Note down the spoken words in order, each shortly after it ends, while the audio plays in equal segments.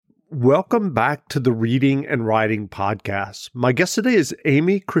Welcome back to the Reading and Writing Podcast. My guest today is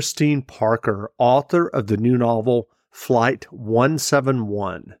Amy Christine Parker, author of the new novel, Flight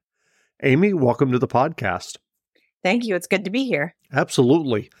 171. Amy, welcome to the podcast. Thank you. It's good to be here.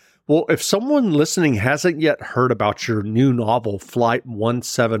 Absolutely. Well, if someone listening hasn't yet heard about your new novel, Flight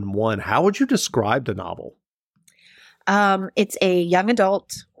 171, how would you describe the novel? It's a young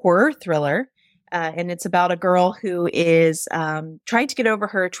adult horror thriller. And it's about a girl who is trying to get over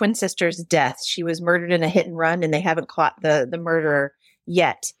her twin sister's death. She was murdered in a hit and run, and they haven't caught the murderer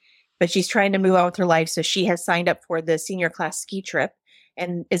yet. But she's trying to move on with her life, so she has signed up for the senior class ski trip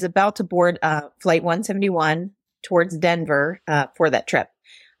and is about to board Flight 171 towards Denver for that trip.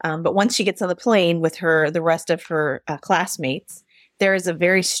 But once she gets on the plane with the rest of her classmates, there is a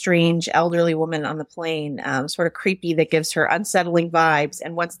very strange elderly woman on the plane, sort of creepy, that gives her unsettling vibes.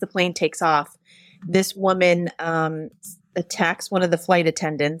 And once the plane takes off, this woman attacks one of the flight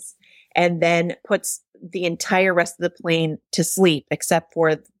attendants and then puts the entire rest of the plane to sleep, except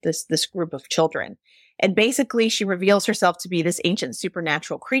for this group of children. And basically, she reveals herself to be this ancient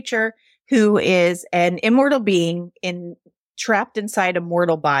supernatural creature who is an immortal being trapped inside a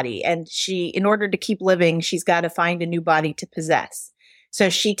mortal body. And in order to keep living, she's got to find a new body to possess. So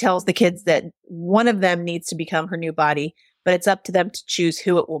she tells the kids that one of them needs to become her new body, but it's up to them to choose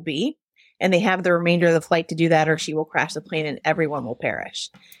who it will be. And they have the remainder of the flight to do that, or she will crash the plane and everyone will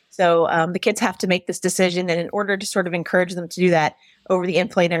perish. So the kids have to make this decision. And in order to sort of encourage them to do that over the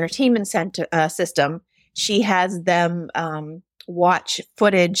in-flight entertainment system, she has them watch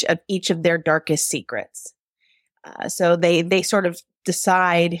footage of each of their darkest secrets. So they sort of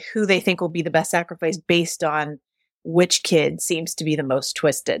decide who they think will be the best sacrifice based on which kid seems to be the most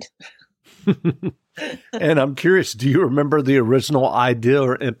twisted. And I'm curious, do you remember the original idea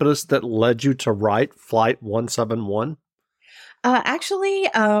or impetus that led you to write Flight 171? Actually,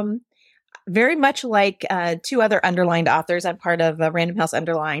 very much like two other underlined authors. I'm part of Random House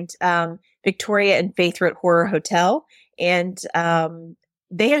Underlined, Victoria and Faith wrote Horror Hotel. And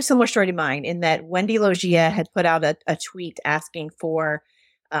they have a similar story to mine in that Wendy Logia had put out a tweet asking for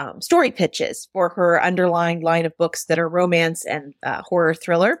story pitches for her underlined line of books that are romance and horror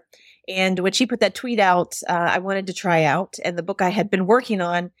thriller. And when she put that tweet out, I wanted to try out. And the book I had been working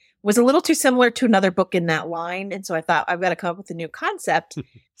on was a little too similar to another book in that line. And so I thought, I've got to come up with a new concept.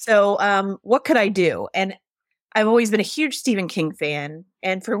 So what could I do? And I've always been a huge Stephen King fan.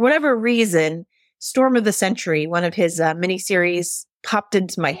 And for whatever reason, Storm of the Century, one of his miniseries, popped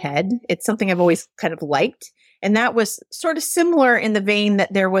into my head. It's something I've always kind of liked. And that was sort of similar in the vein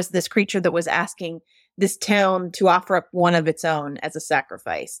that there was this creature that was asking this town to offer up one of its own as a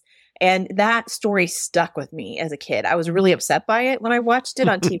sacrifice. And that story stuck with me as a kid. I was really upset by it when I watched it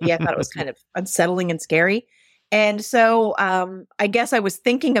on TV. I thought it was kind of unsettling and scary. And so I guess I was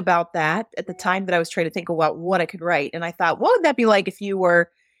thinking about that at the time that I was trying to think about what I could write. And I thought, what would that be like if you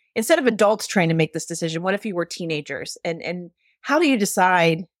were, instead of adults trying to make this decision, what if you were teenagers? And how do you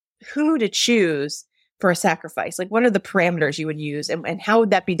decide who to choose for a sacrifice? Like, what are the parameters you would use? And how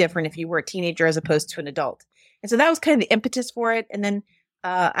would that be different if you were a teenager as opposed to an adult? And so that was kind of the impetus for it. And then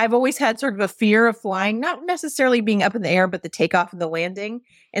I've always had sort of a fear of flying, not necessarily being up in the air, but the takeoff and the landing.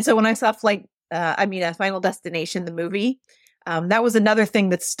 And so when I saw Final Destination, the movie, that was another thing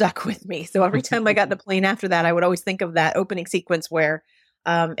that stuck with me. So every time I got in a plane after that, I would always think of that opening sequence where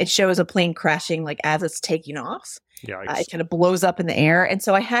it shows a plane crashing like as it's taking off. Yeah, it kind of blows up in the air. And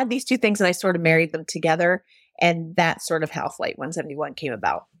so I had these two things and I sort of married them together. And that's sort of how Flight 171 came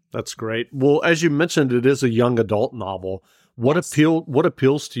about. That's great. Well, as you mentioned, it is a young adult novel. What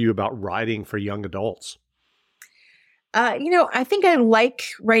appeals to you about writing for young adults? I think I like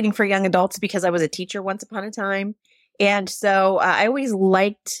writing for young adults because I was a teacher once upon a time. And so I always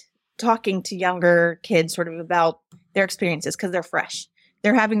liked talking to younger kids sort of about their experiences because they're fresh.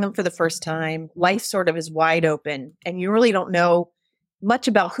 They're having them for the first time. Life sort of is wide open and you really don't know much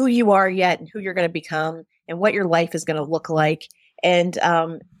about who you are yet and who you're going to become and what your life is going to look like. And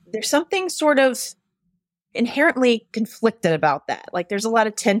there's something sort of inherently conflicted about that. Like there's a lot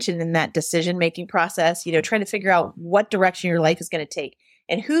of tension in that decision-making process, trying to figure out what direction your life is going to take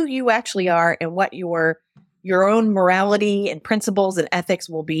and who you actually are and what your own morality and principles and ethics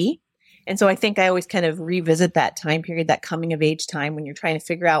will be. And so I think I always kind of revisit that time period, that coming of age time when you're trying to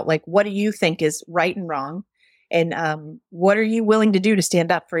figure out like, what do you think is right and wrong? And what are you willing to do to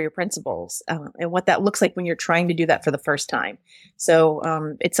stand up for your principles and what that looks like when you're trying to do that for the first time.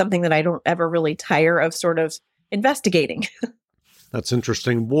 So it's something that I don't ever really tire of sort of investigating. That's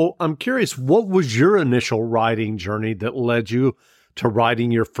interesting. Well, I'm curious, what was your initial writing journey that led you to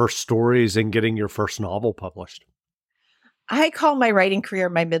writing your first stories and getting your first novel published? I call my writing career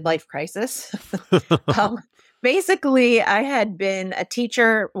my midlife crisis. um, Basically, I had been a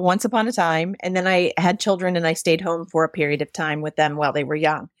teacher once upon a time, and then I had children and I stayed home for a period of time with them while they were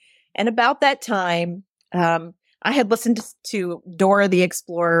young. And about that time, I had listened to Dora the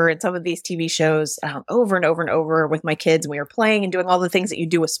Explorer and some of these TV shows over and over and over with my kids. And we were playing and doing all the things that you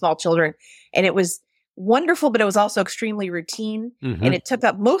do with small children. And it was wonderful, but it was also extremely routine. Mm-hmm. And it took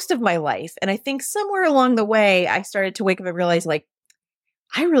up most of my life. And I think somewhere along the way, I started to wake up and realize, like,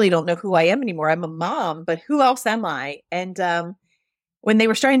 I really don't know who I am anymore. I'm a mom, but who else am I? And when they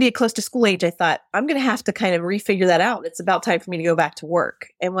were starting to get close to school age, I thought, I'm going to have to kind of refigure that out. It's about time for me to go back to work.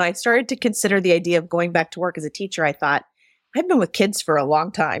 And when I started to consider the idea of going back to work as a teacher, I thought, I've been with kids for a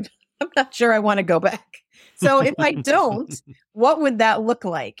long time. I'm not sure I want to go back. So if I don't, what would that look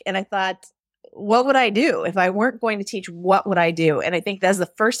like? And I thought, what would I do if I weren't going to teach? What would I do? And I think that's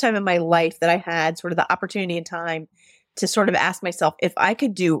the first time in my life that I had sort of the opportunity and time to sort of ask myself if I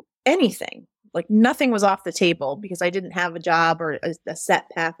could do anything, like nothing was off the table because I didn't have a job or a set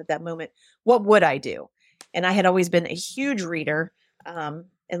path at that moment. What would I do? And I had always been a huge reader and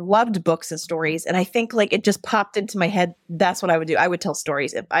loved books and stories. And I think like it just popped into my head. That's what I would do. I would tell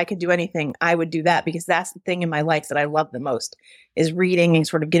stories. If I could do anything, I would do that because that's the thing in my life that I love the most is reading and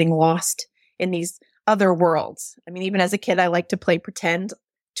sort of getting lost in these other worlds. I mean, even as a kid, I like to play pretend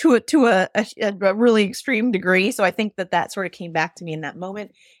to a really extreme degree. So I think that sort of came back to me in that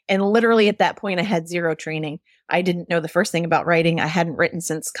moment. And literally at that point, I had zero training. I didn't know the first thing about writing. I hadn't written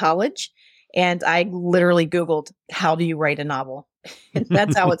since college. And I literally Googled, how do you write a novel? And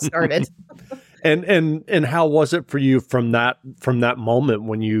that's how it started. And how was it for you from that moment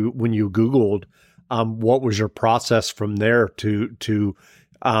when you Googled, what was your process from there to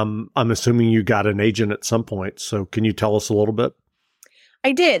I'm assuming you got an agent at some point. So can you tell us a little bit?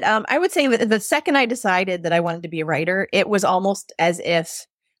 I did. I would say that the second I decided that I wanted to be a writer, it was almost as if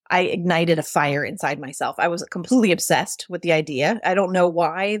I ignited a fire inside myself. I was completely obsessed with the idea. I don't know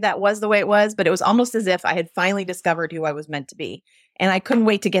why that was the way it was, but it was almost as if I had finally discovered who I was meant to be. And I couldn't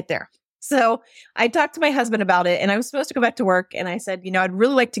wait to get there. So I talked to my husband about it and I was supposed to go back to work. And I said, I'd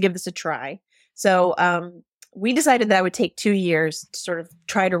really like to give this a try. So we decided that I would take 2 years to sort of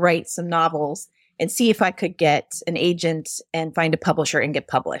try to write some novels and see if I could get an agent and find a publisher and get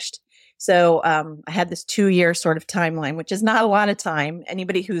published. So I had this 2-year sort of timeline, which is not a lot of time.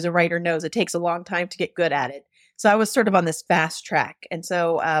 Anybody who's a writer knows it takes a long time to get good at it. So I was sort of on this fast track. And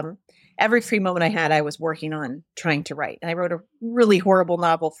so every free moment I had, I was working on trying to write. And I wrote a really horrible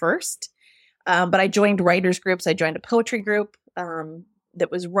novel first, but I joined writers groups. I joined a poetry group that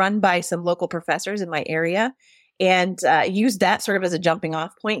was run by some local professors in my area. And used that sort of as a jumping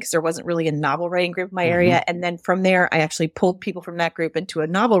off point because there wasn't really a novel writing group in my area. And then from there, I actually pulled people from that group into a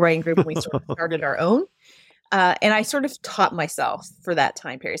novel writing group and we sort of started our own. And I sort of taught myself for that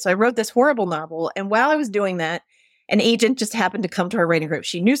time period. So I wrote this horrible novel. And while I was doing that, an agent just happened to come to our writing group.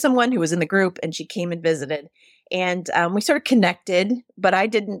 She knew someone who was in the group and she came and visited. And we sort of connected, but I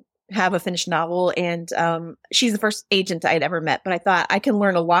didn't have a finished novel. And she's the first agent I had ever met. But I thought I can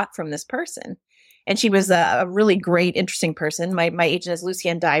learn a lot from this person. And she was a really great, interesting person. My agent is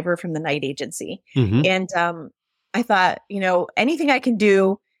Lucienne Diver from the Night Agency. And I thought, anything I can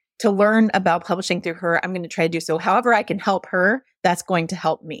do to learn about publishing through her, I'm going to try to do so. However I can help her, that's going to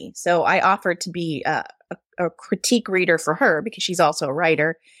help me. So I offered to be a critique reader for her because she's also a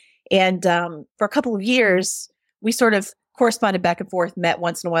writer. And for a couple of years, we sort of corresponded back and forth, met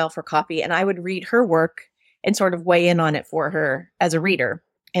once in a while for coffee, and I would read her work and sort of weigh in on it for her as a reader.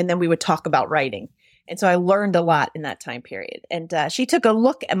 And then we would talk about writing. And so I learned a lot in that time period. And she took a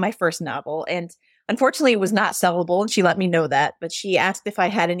look at my first novel. And unfortunately, it was not sellable. And she let me know that. But she asked if I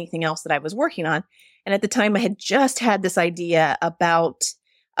had anything else that I was working on. And at the time, I had just had this idea about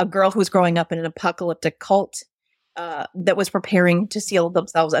a girl who was growing up in an apocalyptic cult that was preparing to seal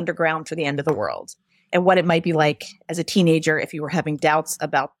themselves underground for the end of the world. And what it might be like as a teenager if you were having doubts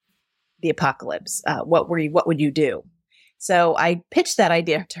about the apocalypse. What would you do? So I pitched that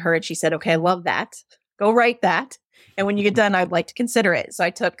idea to her and she said, okay, I love that. Go write that. And when you get done, I'd like to consider it. So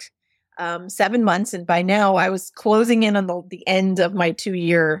I took 7 months. And by now I was closing in on the end of my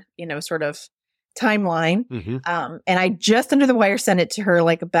 2-year, sort of timeline. And I just under the wire sent it to her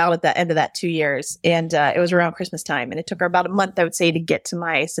like about at the end of that 2 years. And it was around Christmas time. And it took her about a month, I would say, to get to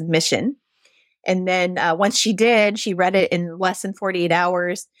my submission. And then once she did, she read it in less than 48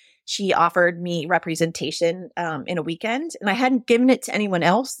 hours. She offered me representation in a weekend, and I hadn't given it to anyone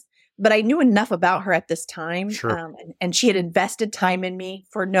else, but I knew enough about her at this time. Sure. And she had invested time in me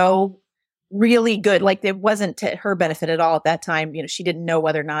for no really good. Like it wasn't to her benefit at all at that time. She didn't know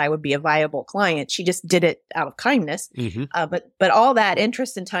whether or not I would be a viable client. She just did it out of kindness. Mm-hmm. But all that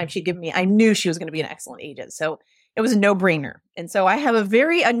interest and time she'd given me, I knew she was going to be an excellent agent. So it was a no-brainer. And so I have a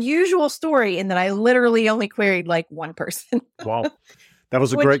very unusual story in that I literally only queried like one person. Wow. That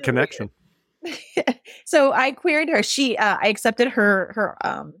was a great connection. So I queried her. I accepted her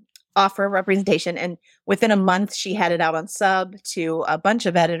offer of representation. And within a month, she had it out on sub to a bunch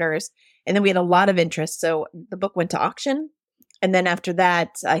of editors. And then we had a lot of interest. So the book went to auction. And then after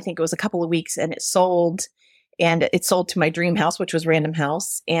that, I think it was a couple of weeks and it sold. And it sold to my dream house, which was Random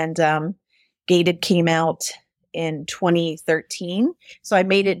House. And Gated came out in 2013. So I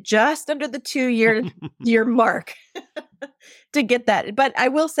made it just under the 2-year mark to get that. But I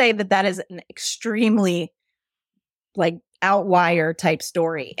will say that is an extremely like outlier type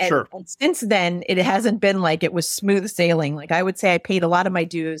story. And, sure. And since then, it hasn't been like it was smooth sailing. Like I would say I paid a lot of my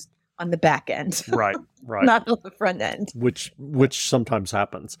dues on the back end. Right. Not on the front end. Which sometimes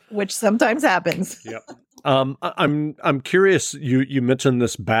happens. Yep. I'm curious, you mentioned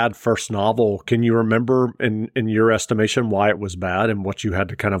this bad first novel. Can you remember in your estimation why it was bad and what you had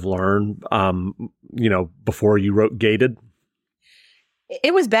to kind of learn before you wrote Gated?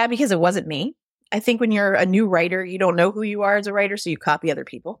 It was bad because it wasn't me. I think when you're a new writer, you don't know who you are as a writer, so you copy other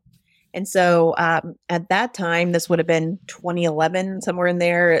people. And so at that time, this would have been 2011, somewhere in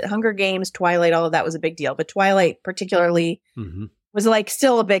there. Hunger Games, Twilight, all of that was a big deal. But Twilight particularly was like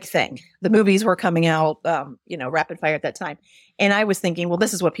still a big thing. The movies were coming out, rapid fire at that time. And I was thinking, well,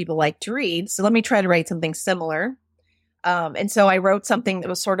 this is what people like to read. So let me try to write something similar. And so I wrote something that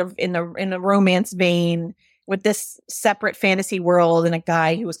was sort of in a romance vein with this separate fantasy world and a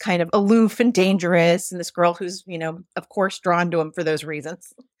guy who was kind of aloof and dangerous. And this girl who's, of course, drawn to him for those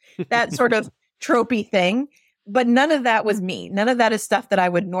reasons. That sort of tropey thing. But none of that was me. None of that is stuff that I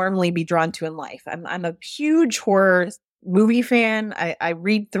would normally be drawn to in life. I'm a huge horror movie fan. I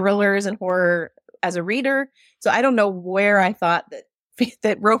read thrillers and horror as a reader. So I don't know where I thought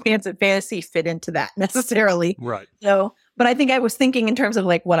that romance and fantasy fit into that necessarily. Right. So, but I think I was thinking in terms of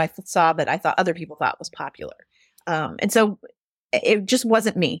like what I saw that I thought other people thought was popular. And so it just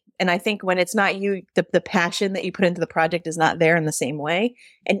wasn't me. And I think when it's not you, the passion that you put into the project is not there in the same way.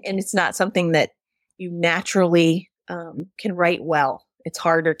 And it's not something that you naturally can write well. It's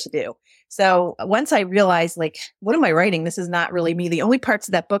harder to do. So once I realized, like, what am I writing? This is not really me. The only parts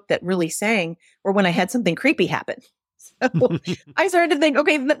of that book that really sang were when I had something creepy happen. So I started to think,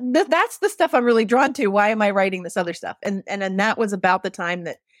 okay, that's the stuff I'm really drawn to. Why am I writing this other stuff? And then that was about the time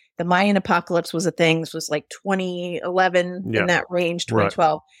that the Mayan apocalypse was a thing. This was like 2011 in that range,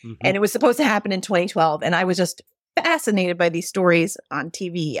 2012. Right. And it was supposed to happen in 2012. And I was just fascinated by these stories on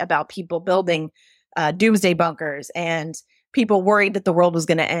TV about people building doomsday bunkers and people worried that the world was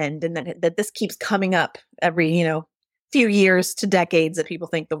going to end. And that this keeps coming up every, few years to decades that people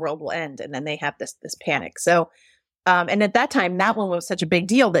think the world will end. And then they have this panic. So, and at that time, that one was such a big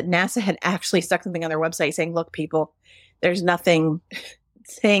deal that NASA had actually stuck something on their website saying, look, people, there's nothing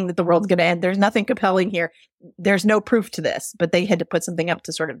saying that the world's going to end. There's nothing compelling here. There's no proof to this, but they had to put something up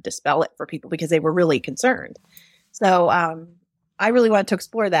to sort of dispel it for people because they were really concerned. So I really wanted to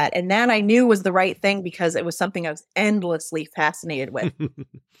explore that. And that I knew was the right thing because it was something I was endlessly fascinated with.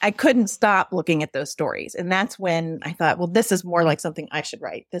 I couldn't stop looking at those stories. And that's when I thought, well, this is more like something I should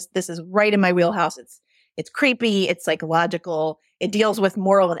write. This is right in my wheelhouse. It's creepy. It's psychological. It deals with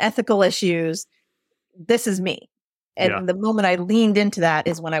moral and ethical issues. This is me. And the moment I leaned into that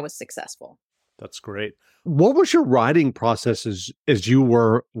is when I was successful. That's great. What was your writing process as you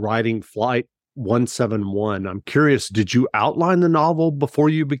were writing Flight 171? I'm curious, did you outline the novel before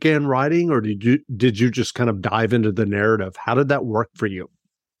you began writing, or did you just kind of dive into the narrative? How did that work for you?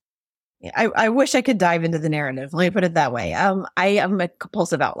 I wish I could dive into the narrative. Let me put it that way. I am a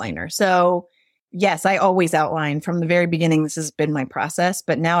compulsive outliner. So yes, I always outline from the very beginning. This has been my process,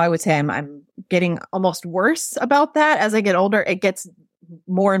 but now I would say I'm getting almost worse about that. As I get older, it gets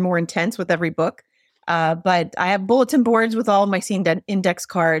more and more intense with every book. But I have bulletin boards with all of my scene index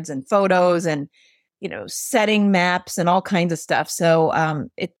cards and photos and, setting maps and all kinds of stuff. So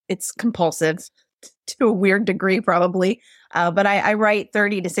it's compulsive to a weird degree, probably. But I write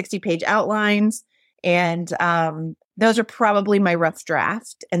 30 to 60 page outlines, and those are probably my rough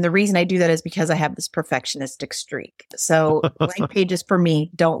draft. And the reason I do that is because I have this perfectionistic streak. So blank pages for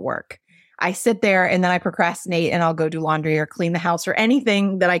me don't work. I sit there and then I procrastinate and I'll go do laundry or clean the house or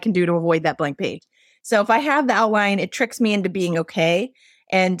anything that I can do to avoid that blank page. So if I have the outline, it tricks me into being okay.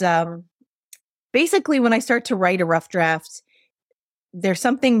 And basically, when I start to write a rough draft, there's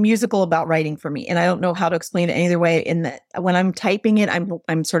something musical about writing for me, and I don't know how to explain it any other way. In that, when I'm typing it,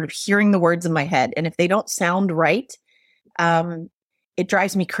 I'm sort of hearing the words in my head, and if they don't sound right, it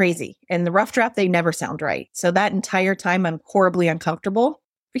drives me crazy. And the rough draft, they never sound right. So that entire time, I'm horribly uncomfortable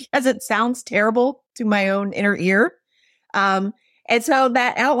because it sounds terrible to my own inner ear. And so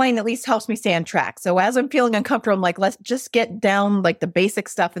that outline at least helps me stay on track. So as I'm feeling uncomfortable, I'm like, let's just get down like the basic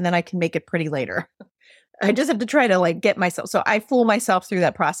stuff, and then I can make it pretty later. I just have to try to like get myself. So I fool myself through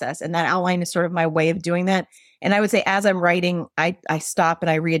that process, and that outline is sort of my way of doing that. And I would say as I'm writing, I stop and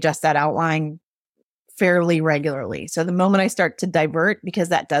I readjust that outline fairly regularly. So the moment I start to divert, because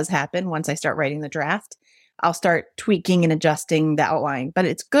that does happen once I start writing the draft, I'll start tweaking and adjusting the outline. But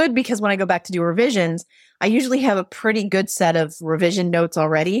it's good because when I go back to do revisions, I usually have a pretty good set of revision notes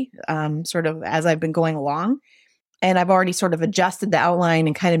already, sort of as I've been going along. And I've already sort of adjusted the outline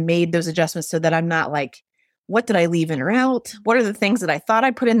and kind of made those adjustments so that I'm not like, what did I leave in or out? What are the things that I thought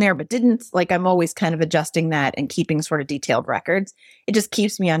I put in there but didn't? Like, I'm always kind of adjusting that and keeping sort of detailed records. It just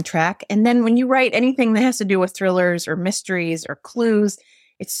keeps me on track. And then when you write anything that has to do with thrillers or mysteries or clues,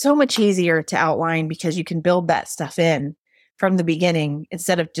 it's so much easier to outline because you can build that stuff in from the beginning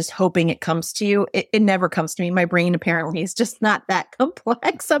instead of just hoping it comes to you. It never comes to me. My brain apparently is just not that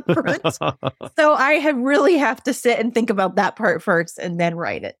complex up front. So I really have to sit and think about that part first and then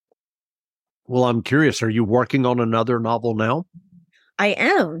write it. Well, I'm curious, are you working on another novel now? I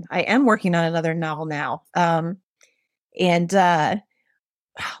am working on another novel now.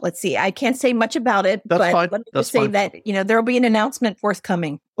 Let's see, I can't say much about it, That's but fine. let me just say that, there'll be an announcement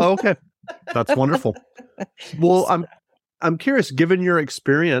forthcoming. Oh, okay. That's wonderful. Well, I'm curious, given your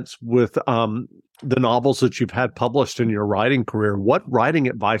experience with the novels that you've had published in your writing career, what writing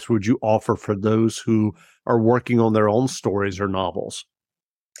advice would you offer for those who are working on their own stories or novels?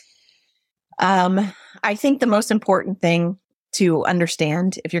 I think the most important thing to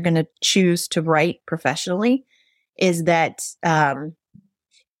understand if you're going to choose to write professionally is that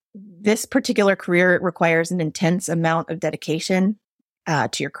this particular career requires an intense amount of dedication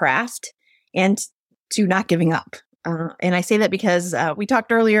to your craft and to not giving up. And I say that because we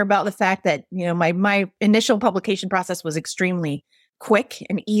talked earlier about the fact that, my initial publication process was extremely quick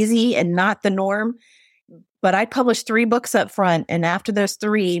and easy and not the norm. But I published 3 books up front. And after those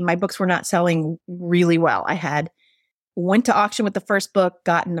 3, my books were not selling really well. I went to auction with the first book,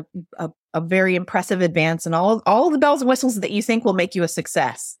 gotten a very impressive advance, and all the bells and whistles that you think will make you a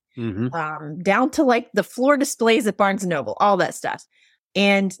success, down to like the floor displays at Barnes & Noble, all that stuff.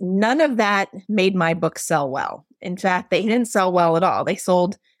 And none of that made my books sell well. In fact, they didn't sell well at all. They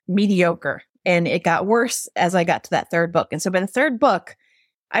sold mediocre. And it got worse as I got to that 3rd book. And so by the 3rd book,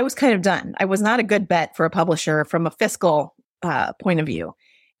 I was kind of done. I was not a good bet for a publisher from a fiscal point of view.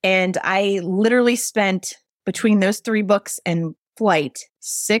 And I literally spent between those 3 books and Flight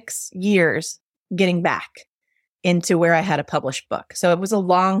 6 years getting back into where I had a published book. So it was a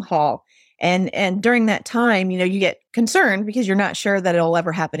long haul. And during that time, you get concerned because you're not sure that it'll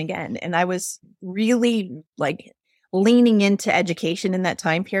ever happen again. And I was really like leaning into education in that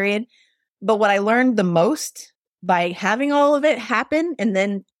time period. But what I learned the most by having all of it happen and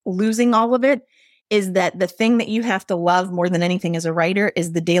then losing all of it is that the thing that you have to love more than anything as a writer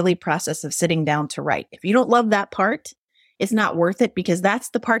is the daily process of sitting down to write. If you don't love that part, it's not worth it because that's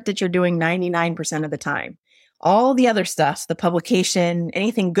the part that you're doing 99% of the time. All the other stuff, the publication,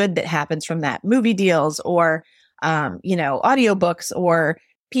 anything good that happens from that, movie deals or, audiobooks or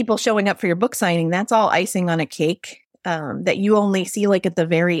people showing up for your book signing, that's all icing on a cake. That you only see like at the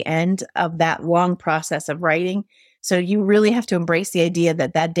very end of that long process of writing. So you really have to embrace the idea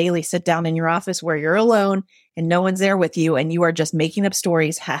that daily sit down in your office where you're alone and no one's there with you and you are just making up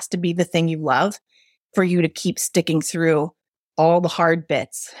stories has to be the thing you love for you to keep sticking through all the hard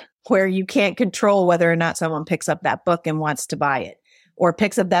bits where you can't control whether or not someone picks up that book and wants to buy it or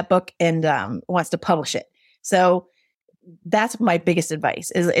picks up that book and wants to publish it. So that's my biggest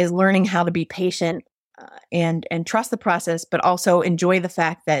advice is learning how to be patient and trust the process, but also enjoy the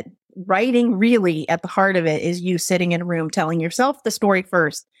fact that writing really at the heart of it is you sitting in a room telling yourself the story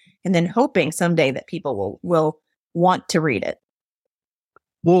first and then hoping someday that people will want to read it.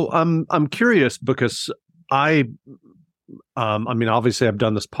 Well, I'm curious because obviously I've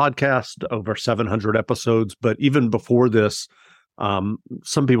done this podcast over 700 episodes, but even before this,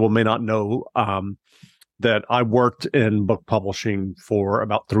 some people may not know that I worked in book publishing for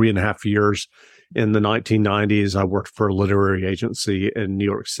about 3.5 years. In the 1990s, I worked for a literary agency in New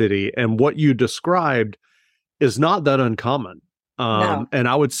York City. And what you described is not that uncommon. No. And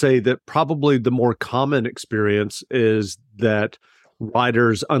I would say that probably the more common experience is that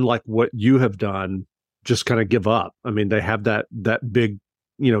writers, unlike what you have done, just kind of give up. I mean, they have that big,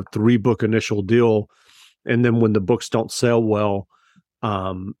 3-book initial deal, and then when the books don't sell well,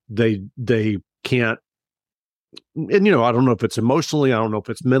 they can't. And I don't know if it's emotionally, I don't know if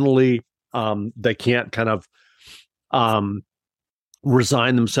it's mentally, they can't kind of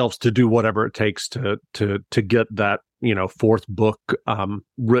resign themselves to do whatever it takes to get that 4th book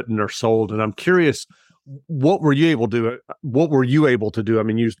written or sold. And I'm curious, what were you able to do? I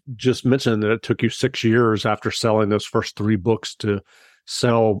mean, you just mentioned that it took you 6 years after selling those first 3 books to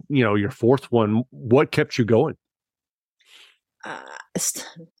sell your 4th one. What kept you going?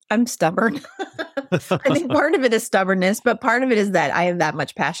 I'm stubborn. I think part of it is stubbornness, but part of it is that I have that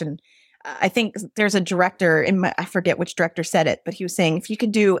much passion. I think there's a director I forget which director said it, but he was saying, if you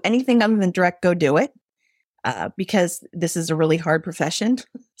could do anything other than direct, go do it. Because this is a really hard profession.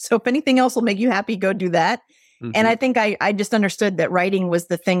 So if anything else will make you happy, go do that. Mm-hmm. And I think I just understood that writing was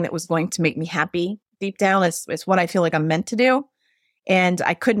the thing that was going to make me happy deep down. It's what I feel like I'm meant to do. And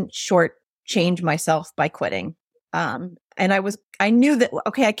I couldn't shortchange myself by quitting. And I knew that,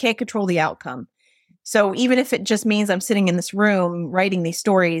 okay, I can't control the outcome. So even if it just means I'm sitting in this room writing these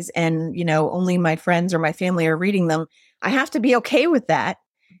stories and, only my friends or my family are reading them, I have to be okay with that.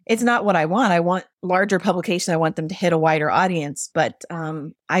 It's not what I want. I want larger publication. I want them to hit a wider audience. But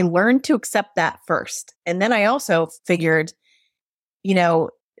I learned to accept that first. And then I also figured,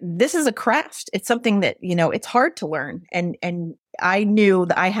 this is a craft. It's something that, it's hard to learn. And I knew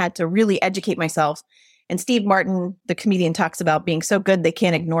that I had to really educate myself. And Steve Martin, the comedian, talks about being so good they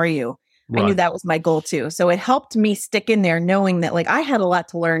can't ignore you. Right. I knew that was my goal too. So it helped me stick in there knowing that I had a lot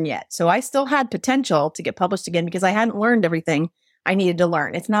to learn yet. So I still had potential to get published again because I hadn't learned everything I needed to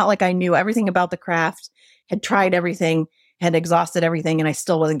learn. It's not like I knew everything about the craft, had tried everything, had exhausted everything, and I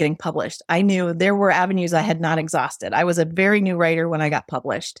still wasn't getting published. I knew there were avenues I had not exhausted. I was a very new writer when I got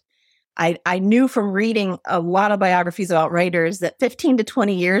published. I knew from reading a lot of biographies about writers that 15 to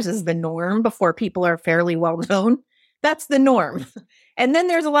 20 years is the norm before people are fairly well known. That's the norm. And then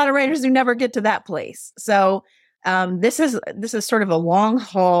there's a lot of writers who never get to that place. So this is sort of a long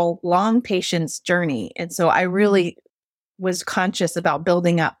haul, long patience journey. And so I really was conscious about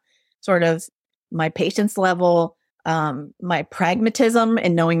building up sort of my patience level, my pragmatism,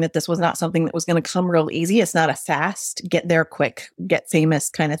 and knowing that this was not something that was going to come real easy. It's not a fast, get there quick, get famous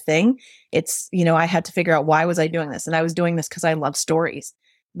kind of thing. It's, I had to figure out, why was I doing this? And I was doing this because I love stories.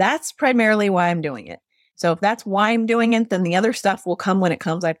 That's primarily why I'm doing it. So if that's why I'm doing it, then the other stuff will come when it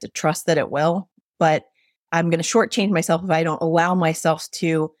comes. I have to trust that it will, but I'm going to shortchange myself if I don't allow myself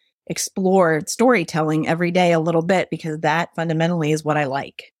to explore storytelling every day a little bit, because that fundamentally is what I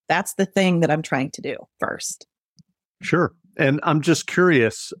like. That's the thing that I'm trying to do first. Sure. And I'm just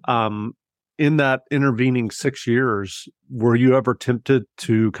curious, in that intervening 6 years, were you ever tempted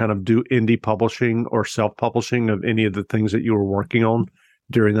to kind of do indie publishing or self-publishing of any of the things that you were working on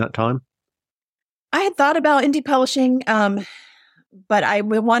during that time? I had thought about indie publishing, but I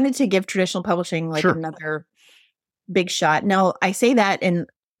wanted to give traditional publishing Sure. another big shot. Now, I say that, and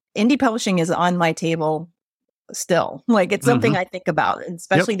indie publishing is on my table still. It's something I think about, and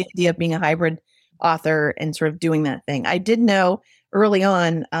especially the idea of being a hybrid author and sort of doing that thing. I did know early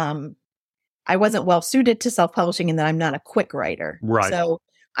on I wasn't well suited to self-publishing, and that I'm not a quick writer. Right. So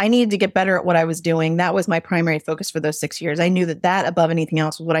I needed to get better at what I was doing. That was my primary focus for those 6 years. I knew that above anything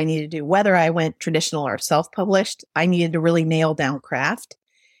else was what I needed to do. Whether I went traditional or self-published, I needed to really nail down craft.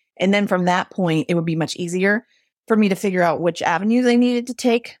 And then from that point, it would be much easier for me to figure out which avenues I needed to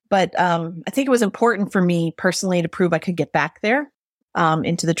take. But I think it was important for me personally to prove I could get back there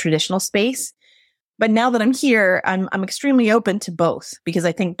into the traditional space. But now that I'm here, I'm extremely open to both, because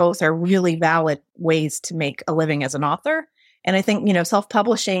I think both are really valid ways to make a living as an author. And I think,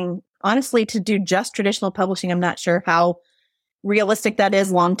 self-publishing, honestly, to do just traditional publishing, I'm not sure how realistic that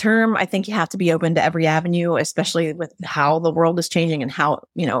is long term. I think you have to be open to every avenue, especially with how the world is changing and how,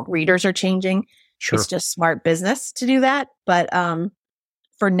 readers are changing. Sure. It's just smart business to do that. But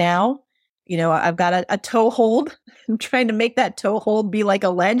for now, I've got a toehold. I'm trying to make that toehold be like a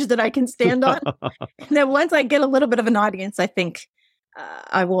ledge that I can stand on. And then once I get a little bit of an audience, I think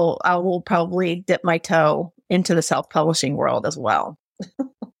I will probably dip my toe into the self-publishing world as well.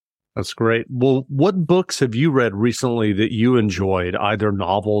 That's great. Well, what books have you read recently that you enjoyed, either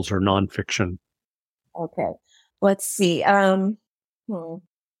novels or nonfiction? Okay. Let's see.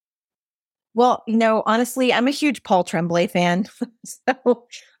 Well, honestly, I'm a huge Paul Tremblay fan. So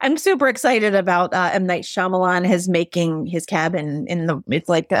I'm super excited about M. Night Shyamalan is making his Cabin in the,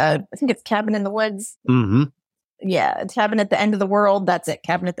 I think it's Cabin in the Woods. Mm-hmm. Yeah, Cabin at the End of the World. That's it.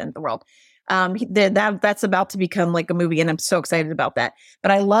 Cabin at the End of the World. That's about to become like a movie, and I'm so excited about that.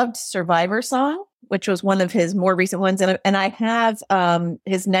 But I loved Survivor Song, which was one of his more recent ones. And I have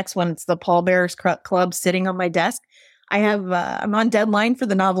his next one. It's the Pallbearers Club sitting on my desk. I'm on deadline for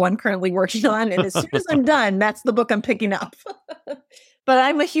the novel I'm currently working on. And as soon as I'm done, that's the book I'm picking up. But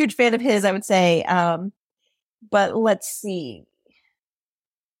I'm a huge fan of his, I would say. But let's see.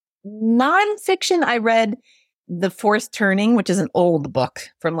 Nonfiction, I read The Fourth Turning, which is an old book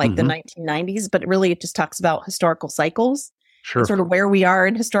from like the 1990s, but really it just talks about historical cycles. Sure. Sort of where we are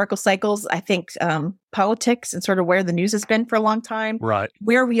in historical cycles. I think politics and sort of where the news has been for a long time. Right.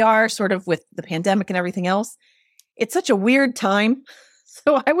 Where we are sort of with the pandemic and everything else. It's such a weird time.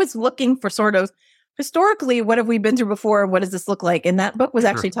 So I was looking for sort of historically, what have we been through before? What does this look like? And that book was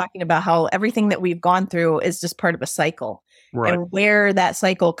actually talking about how everything that we've gone through is just part of a cycle. Right. And where that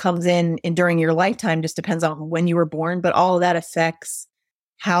cycle comes in and during your lifetime just depends on when you were born. But all of that affects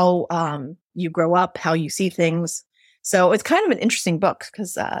how you grow up, how you see things. So it's kind of an interesting book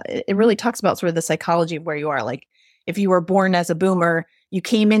because it really talks about sort of the psychology of where you are. Like if you were born as a boomer, you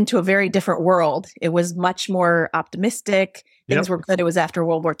came into a very different world. It was much more optimistic. Things were good. It was after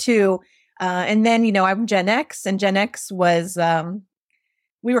World War II. And then, I'm Gen X, and Gen X was,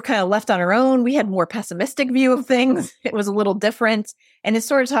 we were kind of left on our own. We had more pessimistic view of things. It was a little different. And it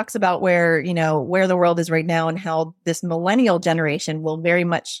sort of talks about where the world is right now and how this millennial generation will very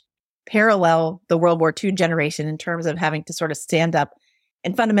much parallel the World War II generation in terms of having to sort of stand up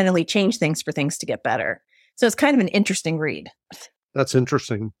and fundamentally change things for things to get better. So it's kind of an interesting read. That's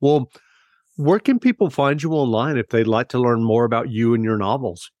interesting. Well, where can people find you online if they'd like to learn more about you and your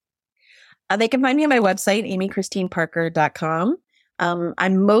novels? They can find me on my website, amychristineparker.com.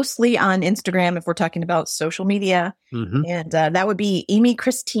 I'm mostly on Instagram if we're talking about social media. And that would be Amy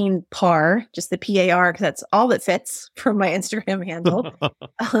Christine Parr, just the P-A-R, because that's all that fits from my Instagram handle.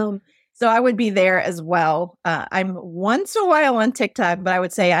 So I would be there as well. I'm once in a while on TikTok, but I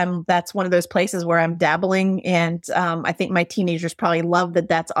would say that's one of those places where I'm dabbling. And I think my teenagers probably love that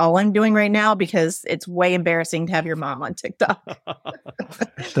that's all I'm doing right now because it's way embarrassing to have your mom on TikTok.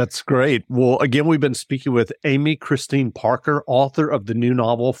 That's great. Well, again, we've been speaking with Amy Christine Parker, author of the new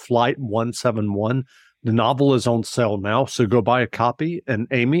novel, Flight 171. The novel is on sale now, so go buy a copy. And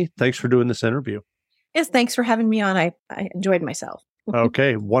Amy, thanks for doing this interview. Yes, thanks for having me on. I enjoyed myself.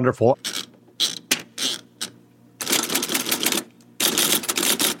 Okay, wonderful.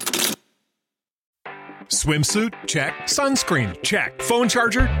 Swimsuit? Check. Sunscreen? Check. Phone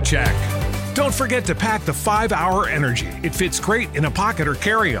charger? Check. Don't forget to pack the 5-Hour Energy. It fits great in a pocket or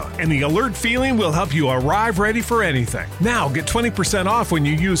carry-on, and the alert feeling will help you arrive ready for anything. Now get 20% off when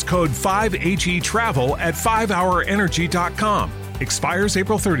you use code 5HETRAVEL at 5hourenergy.com. Expires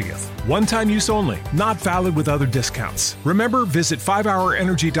April 30th. One-time use only. Not valid with other discounts. Remember, visit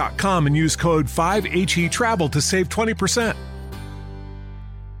 5hourenergy.com and use code 5HETRAVEL to save 20%.